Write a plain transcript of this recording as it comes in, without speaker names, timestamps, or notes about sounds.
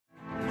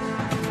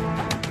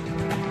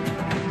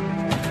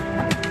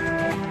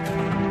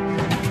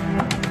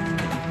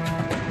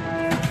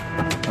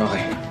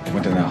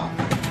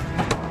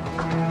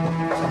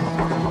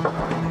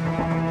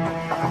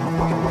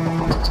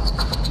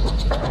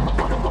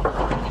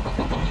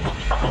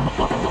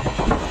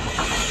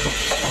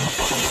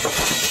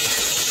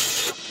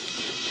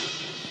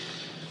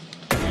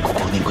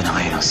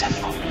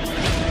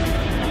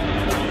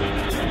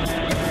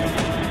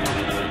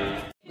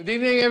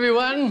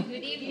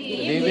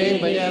evening,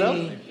 Panyero.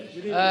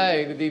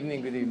 Ay, good evening,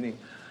 good evening.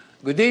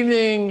 Good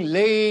evening,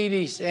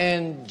 ladies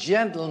and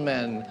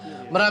gentlemen.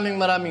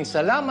 Maraming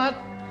salamat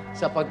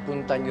sa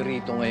pagpunta nyo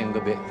rito ngayong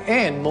gabi.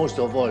 And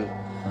most of all,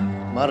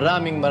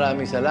 maraming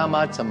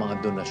salamat sa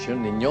mga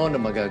donasyon ninyo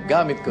na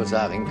magagamit ko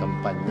sa aking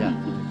kampanya.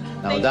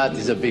 Now, that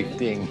is a big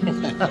thing.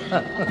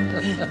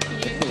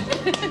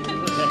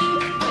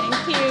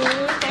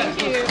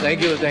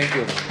 Thank you.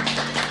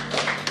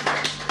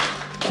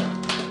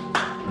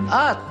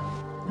 At,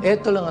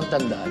 eto lang ang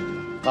tandaan.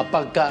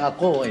 Kapag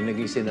ako ay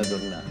naging senador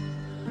na,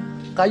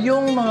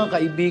 kayong mga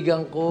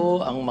kaibigan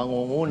ko ang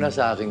mangunguna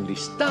sa aking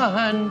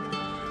listahan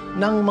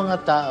ng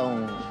mga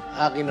taong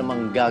akin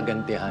namang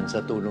gagantihan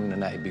sa tulong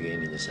na naibigay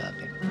ninyo sa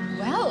akin.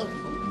 Well,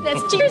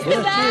 let's cheers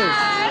to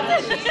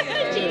that!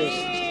 Cheers!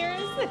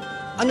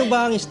 Ano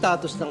ba ang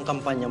status ng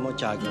kampanya mo,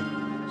 Tiago?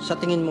 Sa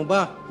tingin mo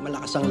ba,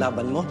 malakas ang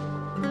laban mo?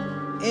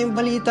 Eh,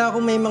 balita ko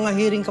may mga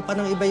hearing ka pa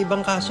ng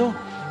iba-ibang kaso.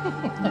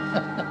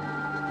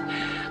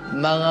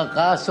 Mga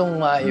kasong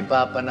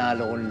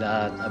maipapanalo kong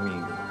lahat,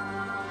 amigo.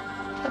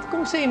 At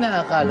kung sa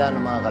inaakala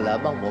ng mga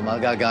kalabang ko,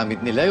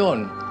 magagamit nila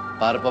yon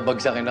para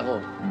pabagsakin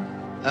ako.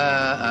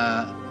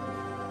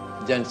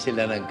 Diyan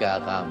sila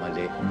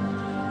nagkakamali.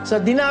 Sa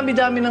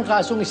dinami-dami ng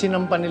kasong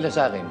isinampan nila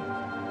sa akin,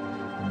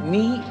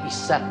 ni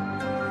isa,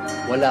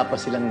 wala pa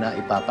silang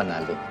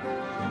naipapanalo.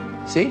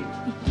 See?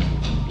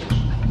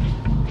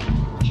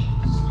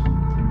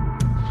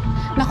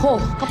 Nako,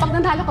 kapag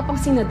nanalo ka pang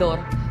senador,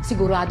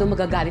 sigurado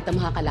magagalit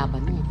ang mga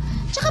kalaban mo.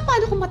 Tsaka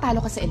paano kung matalo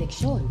ka sa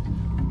eleksyon?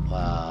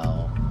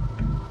 Wow.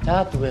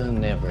 That will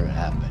never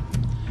happen.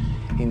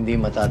 Hindi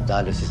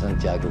matatalo si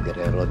Santiago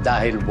Guerrero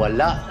dahil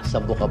wala sa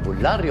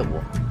bokabularyo ko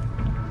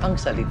ang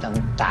salitang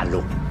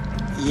talo.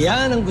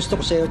 Yan ang gusto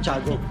ko sa'yo,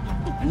 Tiago.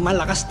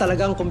 Malakas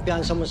talaga ang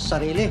kumpiyansa mo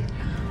sa sarili.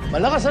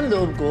 Malakas ang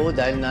loob ko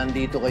dahil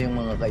nandito kayong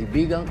mga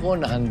kaibigan ko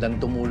na handang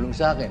tumulong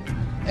sa akin.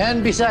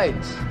 And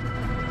besides,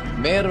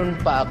 meron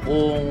pa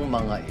akong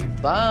mga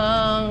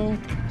ibang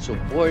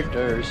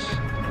supporters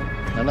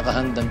na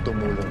nakahandang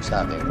tumulong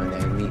sa akin when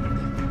I need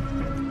them.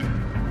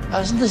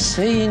 As the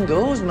saying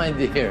goes, my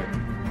dear,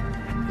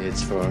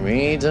 it's for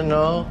me to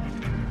know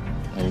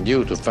and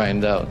you to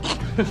find out.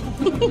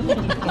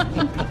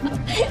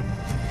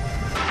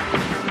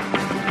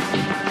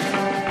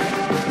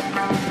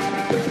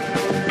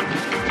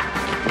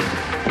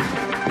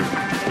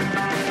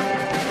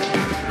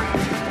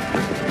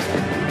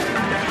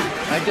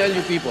 I tell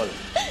you people,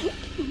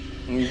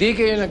 hindi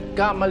kayo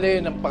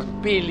nagkamali ng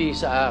pagpili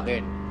sa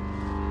akin.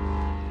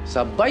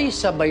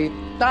 Sabay-sabay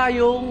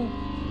tayong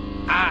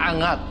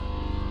aangat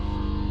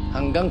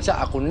hanggang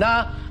sa ako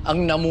na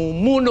ang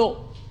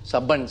namumuno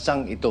sa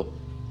bansang ito.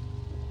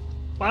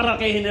 Para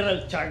kay General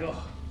Tiago.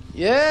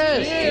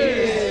 Yes!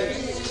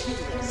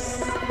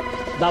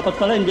 Dapat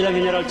pala hindi lang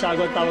General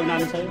Tiago ang tawag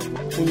namin sa'yo,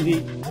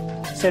 kundi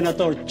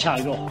Senator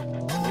Tiago.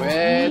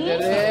 Pwede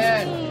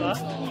rin.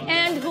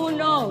 And who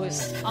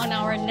knows, on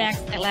our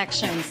next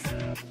elections,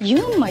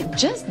 you might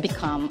just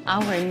become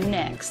our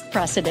next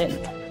president.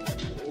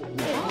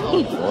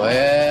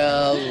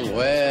 Well.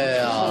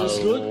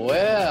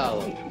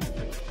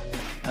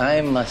 I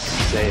must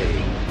say,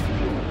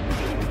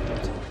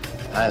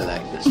 I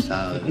like the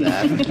sound of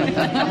that.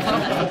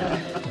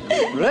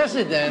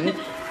 President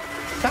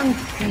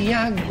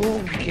Santiago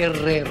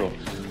Guerrero.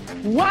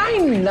 Why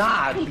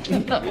not?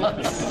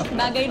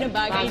 Bagay na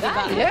bagay, di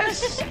ba?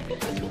 Yes.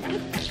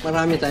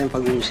 Marami tayong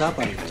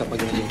pag-uusapan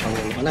kapag naging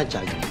Pangulo ka na,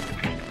 Tiago.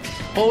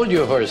 Hold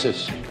your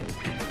horses.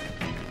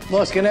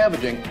 Boss, can I have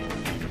a drink?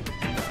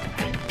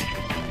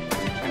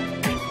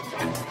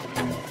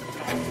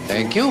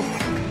 Thank you.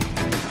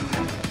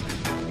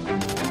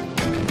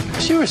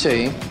 As you were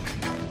saying,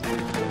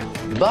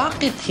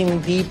 bakit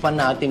hindi pa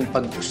natin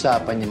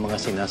pag-usapan yung mga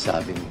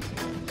sinasabi mo?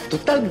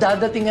 Total,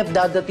 dadating at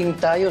dadating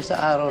tayo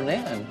sa araw na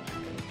yan.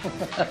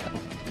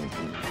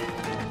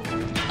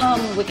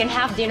 We can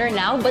have dinner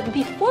now, but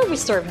before we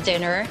serve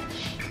dinner,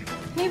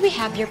 may we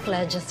have your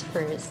pledges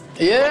first?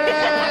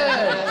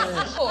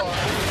 Yes!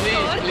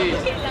 Please.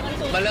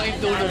 Malaking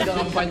tulong sa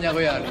kampanya ko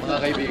yan, mga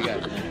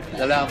kaibigan.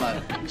 Salamat.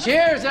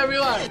 Cheers,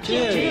 everyone!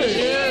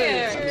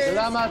 Cheers!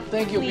 Salamat.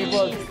 Thank you,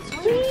 people.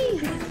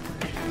 Please.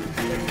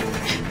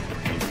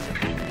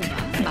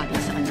 Bagay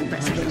sa kanyang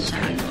President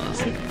Tiago.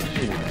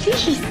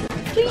 Please.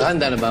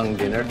 Handa na ba ang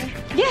dinner?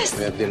 Yes.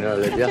 We have dinner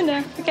already.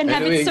 We can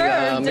have it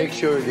served. Make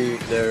sure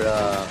they're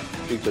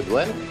treated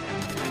well.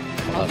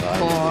 Of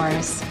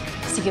course.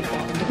 Sige po.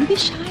 Don't be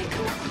shy.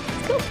 Come on.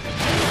 Let's go.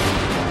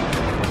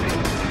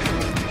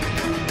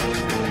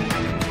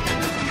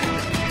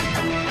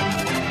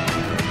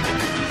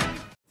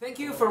 Thank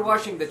you for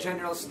watching The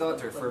General's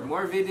Daughter. For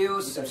more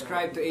videos,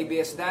 subscribe to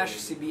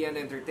ABS-CBN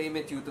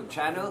Entertainment YouTube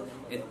channel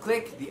and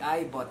click the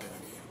I button.